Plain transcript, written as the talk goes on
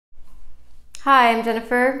Hi, I'm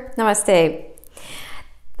Jennifer. Namaste.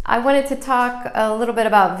 I wanted to talk a little bit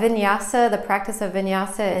about Vinyasa, the practice of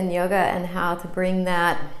Vinyasa in yoga, and how to bring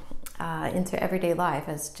that into everyday life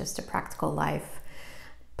as just a practical life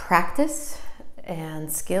practice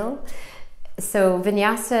and skill. So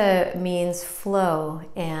Vinyasa means flow,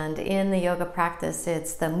 and in the yoga practice,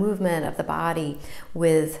 it's the movement of the body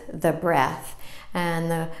with the breath.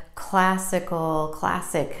 And the classic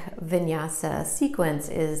Vinyasa sequence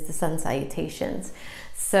is the sun salutations.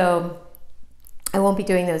 So I won't be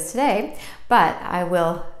doing those today, but I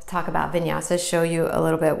will talk about Vinyasa, show you a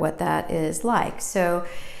little bit what that is like. So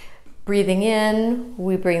breathing in,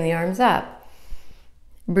 we bring the arms up.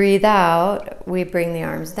 Breathe out, we bring the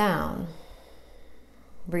arms down.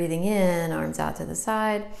 Breathing in, arms out to the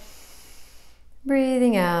side.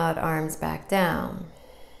 Breathing out, arms back down.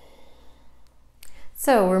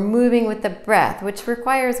 So we're moving with the breath, which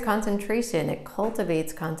requires concentration. It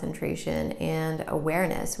cultivates concentration and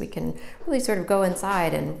awareness. We can really sort of go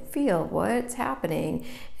inside and feel what's happening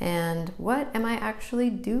and what am I actually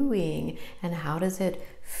doing and how does it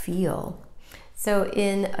feel. So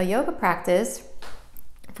in a yoga practice,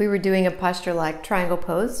 if we were doing a posture like triangle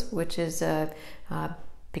pose, which is a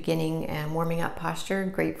beginning and warming up posture,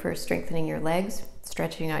 great for strengthening your legs,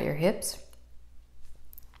 stretching out your hips.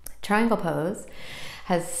 Triangle pose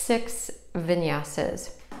has 6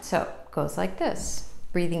 vinyasas. So it goes like this.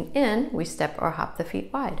 Breathing in, we step or hop the feet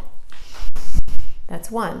wide.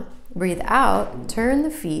 That's 1. Breathe out, turn the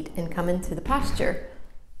feet and come into the posture.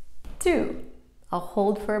 2. I'll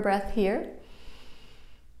hold for a breath here.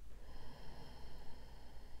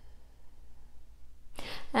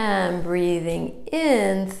 And breathing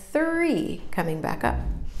in, 3, coming back up.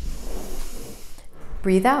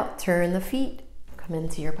 Breathe out, turn the feet, come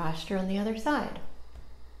into your posture on the other side.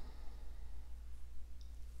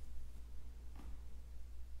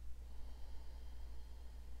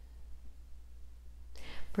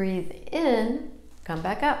 Breathe in, come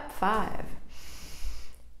back up, 5.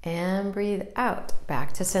 And breathe out,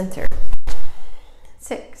 back to center.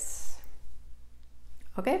 6.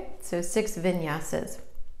 Okay, so 6 vinyasas.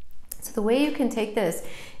 So the way you can take this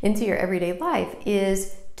into your everyday life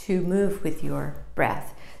is to move with your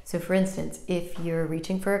breath. So for instance, if you're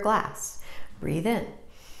reaching for a glass, breathe in,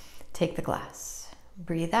 take the glass.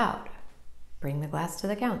 Breathe out, bring the glass to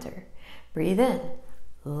the counter. Breathe in,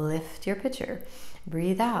 lift your pitcher.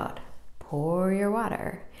 Breathe out, pour your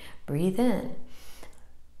water. Breathe in,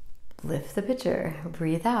 lift the pitcher.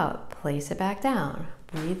 Breathe out, place it back down.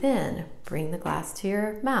 Breathe in, bring the glass to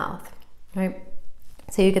your mouth, right?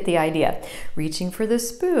 So you get the idea. Reaching for the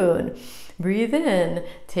spoon. Breathe in,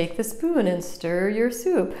 take the spoon and stir your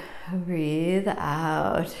soup. Breathe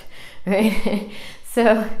out, right?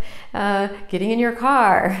 So getting in your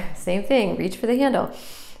car, same thing. Reach for the handle.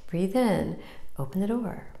 Breathe in, open the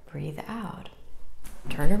door. Breathe out.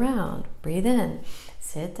 Turn around, breathe in,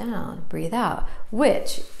 sit down, breathe out,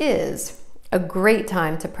 which is a great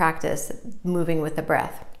time to practice moving with the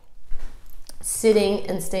breath. Sitting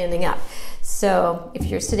and standing up. So if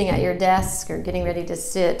you're sitting at your desk or getting ready to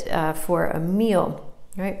sit for a meal,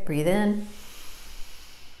 right? Breathe in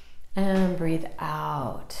and breathe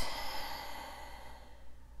out.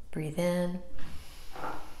 Breathe in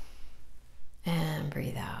and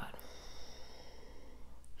breathe out.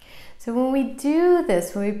 So when we do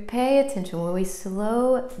this, when we pay attention, when we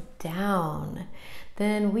slow down,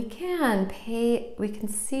 then we can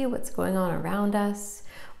see what's going on around us.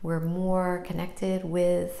 We're more connected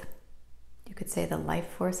with, you could say, the life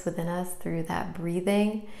force within us through that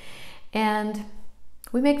breathing. And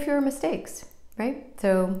we make fewer mistakes, right?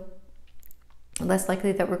 So less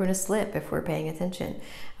likely that we're going to slip if we're paying attention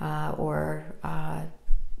or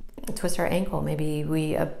twist our ankle. Maybe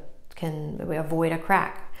we avoid a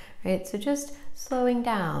crack. Right? So just slowing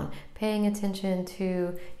down, paying attention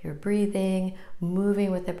to your breathing,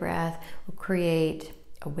 moving with the breath will create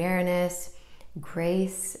awareness,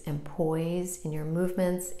 grace, and poise in your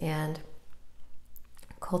movements and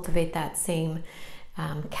cultivate that same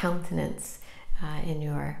countenance in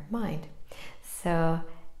your mind. So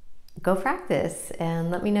go practice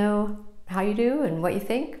and let me know how you do and what you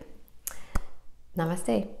think.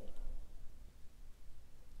 Namaste.